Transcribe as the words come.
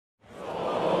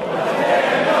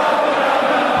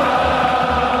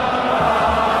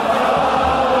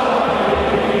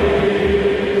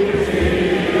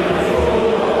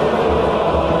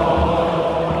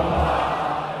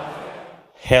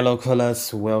Hello,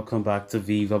 callers. Welcome back to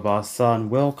Viva Barca and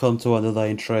welcome to another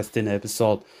interesting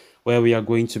episode where we are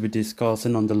going to be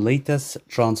discussing on the latest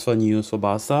transfer news for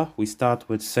Barca. We start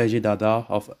with Sergi Darder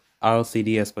of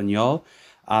RCD Espanyol,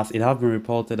 as it has been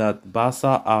reported that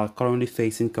Barca are currently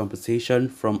facing competition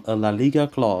from a La Liga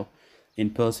club in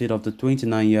pursuit of the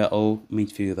 29-year-old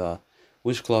midfielder.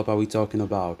 Which club are we talking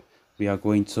about? We are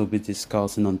going to be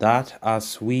discussing on that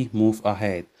as we move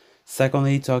ahead.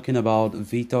 Secondly, talking about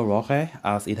Vitor Roque,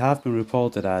 as it has been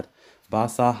reported that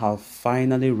Barca have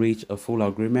finally reached a full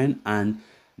agreement and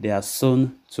they are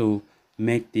soon to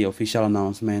make the official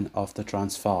announcement of the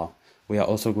transfer. We are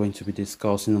also going to be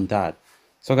discussing on that.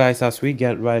 So guys, as we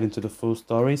get right into the full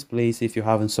stories, please, if you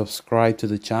haven't subscribed to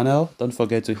the channel, don't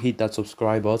forget to hit that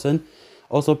subscribe button.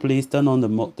 Also, please turn on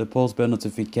the post bell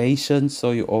notification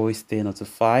so you always stay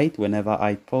notified whenever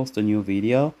I post a new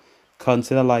video.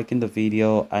 Consider liking the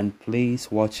video and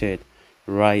please watch it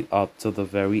right up to the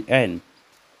very end.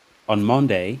 On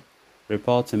Monday,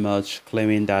 reports emerged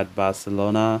claiming that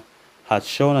Barcelona had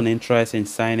shown an interest in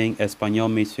signing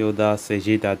Espanyol midfielder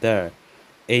Sergi Darder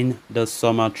in the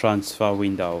summer transfer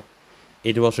window.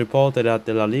 It was reported that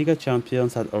the La Liga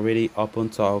champions had already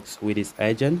opened talks with his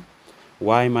agent,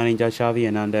 while manager Xavi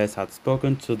Hernandez had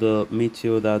spoken to the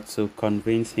midfielder to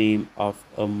convince him of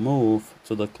a move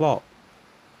to the club.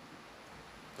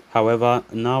 However,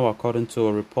 now according to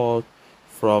a report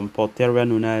from Porteria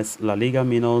Nunes, La Liga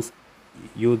Minos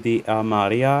UD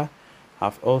Almeria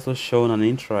have also shown an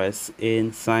interest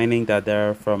in signing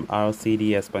Darder from RCD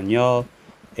Espanyol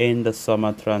in the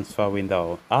summer transfer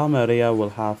window. Almeria will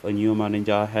have a new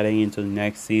manager heading into the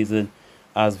next season,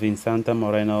 as Vicente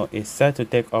Moreno is set to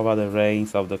take over the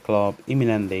reins of the club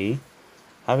imminently.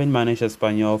 Having managed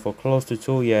Espanyol for close to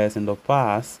 2 years in the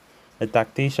past, the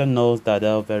tactician knows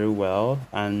Darder very well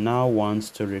and now wants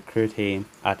to recruit him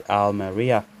at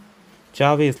Almeria.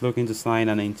 Xavi is looking to sign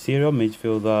an interior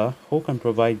midfielder who can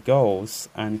provide goals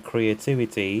and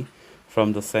creativity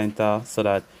from the center so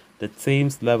that the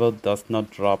team's level does not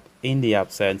drop in the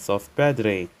absence of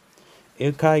Pedri.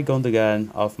 Ilkay Gundogan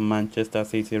of Manchester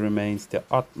City remains the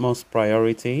utmost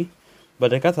priority, but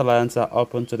the Catalans are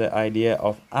open to the idea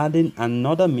of adding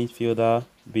another midfielder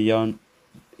beyond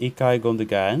Ilkay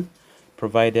Gundogan,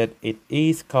 provided it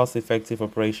is cost-effective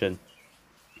operation.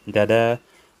 Darder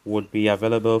would be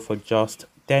available for just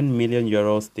 10 million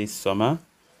euros this summer,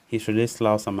 his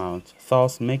ridiculous amount,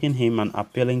 thus making him an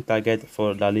appealing target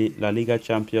for La Liga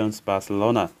champions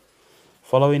Barcelona.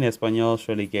 Following Espanyol's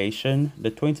relegation,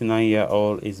 the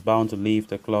 29-year-old is bound to leave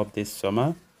the club this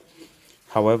summer.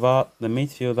 However, the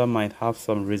midfielder might have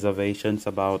some reservations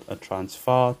about a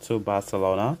transfer to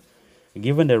Barcelona,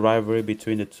 given the rivalry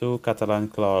between the two Catalan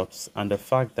clubs and the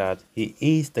fact that he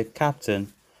is the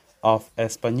captain of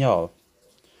Espanyol.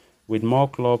 With more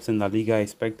clubs in La Liga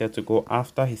expected to go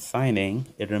after his signing,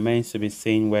 it remains to be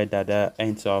seen where Darder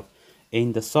ends up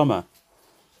in the summer.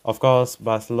 Of course,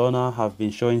 Barcelona have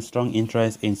been showing strong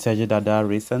interest in Sergi Darder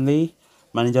recently.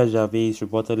 Manager Xavi is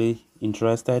reportedly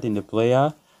interested in the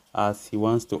player as he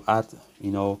wants to add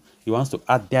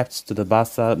depth to the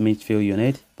Barca midfield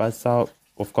unit. Barca,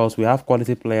 of course, we have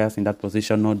quality players in that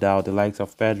position, no doubt. The likes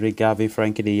of Pedri, Gavi,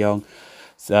 Frankie de Jong,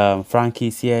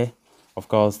 Frankie Sie, of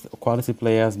course, quality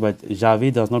players. But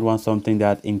Xavi does not want something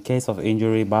that, in case of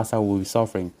injury, Barca will be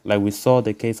suffering, like we saw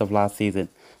the case of last season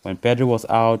when Pedri was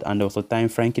out, and there was a time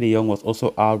Frankie de Jong was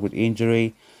also out with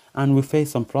injury, and we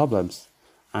faced some problems.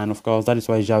 And of course, that is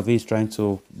why Xavi is trying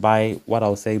to buy what I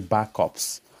would say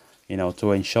backups,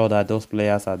 to ensure that those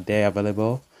players are there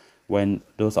available when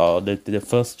those are the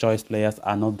first choice players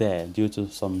are not there due to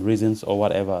some reasons or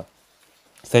whatever.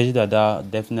 Sergi Darder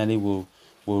definitely will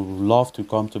love to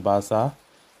come to Barca,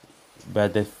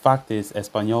 but the fact is,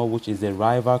 Espanyol, which is a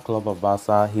rival club of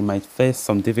Barca, he might face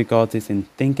some difficulties in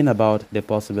thinking about the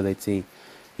possibility,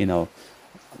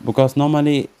 because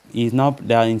normally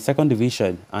they are in second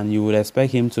division, and you would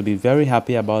expect him to be very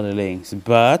happy about the links.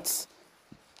 But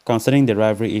considering the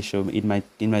rivalry issue, it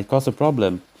might cause a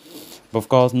problem. But of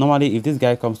course, normally if this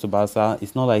guy comes to Barca,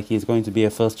 it's not like he's going to be a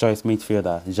first choice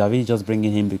midfielder. Xavi is just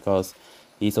bringing him because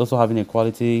he's also having a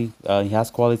quality. He has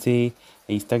quality.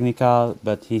 He's technical,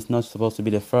 but he's not supposed to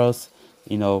be the first.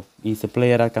 He's a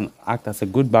player that can act as a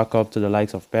good backup to the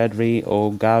likes of Pedri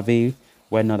or Gavi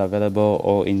when not available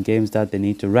or in games that they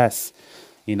need to rest.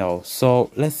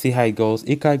 So let's see how it goes.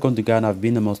 Ilkay Gundogan have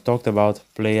been the most talked about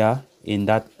player in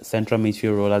that central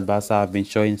midfield role at Barca, have been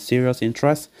showing serious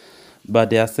interest.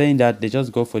 But they are saying that they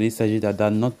just go for this Sergi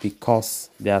Darder not because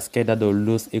they are scared that they'll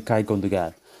lose Ilkay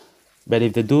Gundogan. But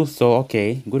if they do so,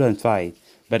 okay, good and fine.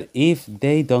 But if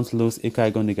they don't lose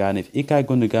Ilkay Gundogan, if Ilkay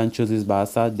Gundogan chooses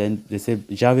Barca, then they say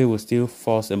Xavi will still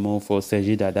force a move for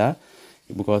Sergi Darder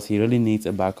because he really needs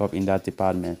a backup in that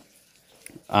department.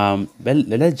 But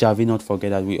let Javi not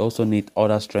forget that we also need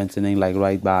other strengthening like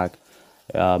right back,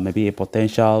 maybe a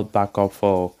potential backup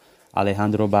for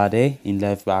Alejandro Bade in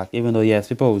left back. Even though yes,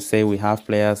 people will say we have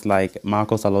players like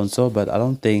Marcos Alonso, but I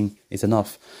don't think it's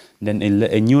enough. Then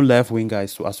a new left winger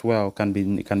as well can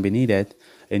be needed.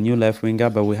 A new left winger,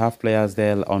 but we have players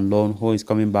there on loan who is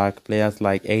coming back. Players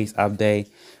like Ace Abde,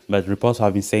 but reports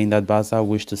have been saying that Barca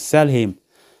wish to sell him.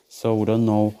 So we don't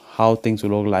know how things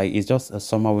will look like. It's just a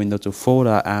summer window to fold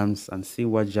our arms and see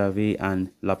what Javi and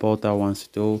Laporta wants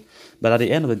to do. But at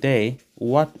the end of the day,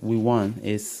 what we want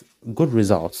is good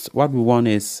results. What we want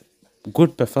is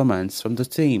good performance from the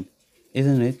team,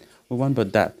 isn't it? We want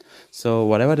but that. So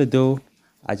whatever they do,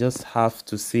 I just have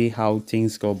to see how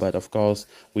things go. But of course,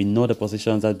 we know the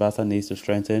positions that Barca needs to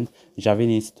strengthen. Javi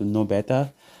needs to know better.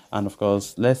 And of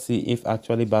course, let's see if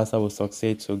actually Barca will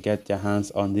succeed to get their hands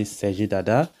on this Sergi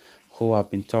Darder, who have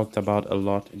been talked about a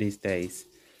lot these days.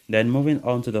 Then moving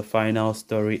on to the final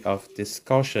story of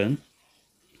discussion,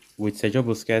 with Sergio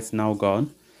Busquets now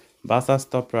gone, Barca's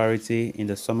top priority in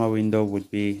the summer window would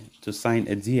be to sign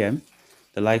a DM,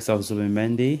 the likes of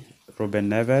Zubimendi, Ruben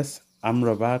Neves,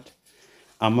 Amrabat,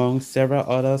 among several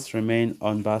others remain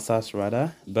on Barca's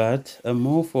radar, but a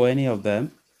move for any of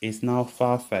them is now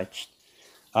far-fetched.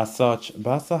 As such,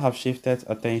 Barca have shifted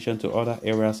attention to other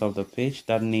areas of the pitch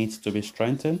that needs to be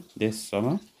strengthened this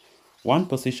summer. One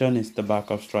position is the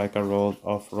backup striker role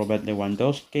of Robert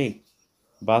Lewandowski.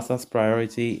 Barca's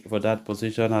priority for that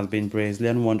position has been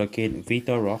Brazilian wonderkid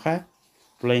Vitor Roque,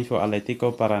 playing for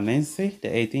Atlético Paranense. The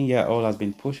 18-year-old has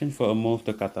been pushing for a move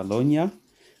to Catalonia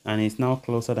and is now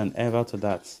closer than ever to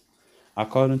that.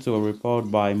 According to a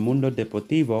report by Mundo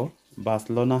Deportivo,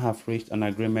 Barcelona have reached an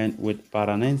agreement with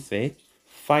Paranense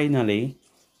finally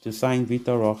to sign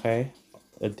Vitor Roque,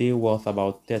 a deal worth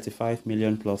about 35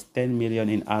 million plus 10 million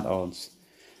in add-ons.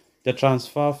 The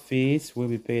transfer fees will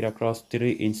be paid across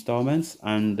 3 installments,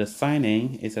 and the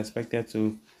signing is expected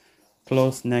to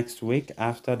close next week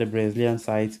after the Brazilian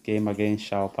side's game against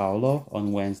Sao Paulo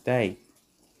on Wednesday.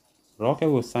 Roque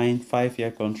will sign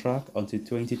 5-year contract until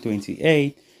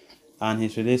 2028, and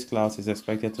his release clause is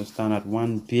expected to stand at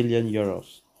 1 billion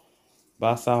euros.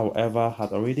 Barca, however,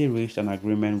 had already reached an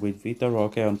agreement with Vitor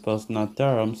Roque on personal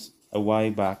terms a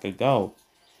while back ago,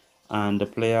 and the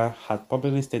player had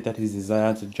publicly stated his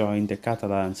desire to join the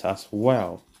Catalans as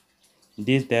well.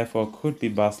 This therefore could be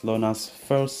Barcelona's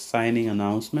first signing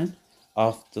announcement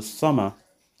of the summer,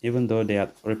 even though they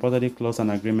had reportedly closed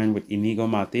an agreement with Inigo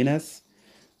Martinez.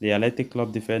 The Athletic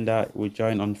Club defender will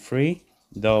join on free,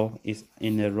 though he's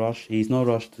in a rush. He's no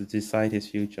rush to decide his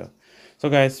future. So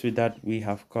guys, with that, we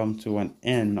have come to an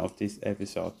end of this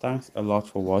episode. Thanks a lot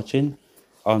for watching.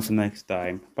 Until next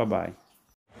time. Bye-bye.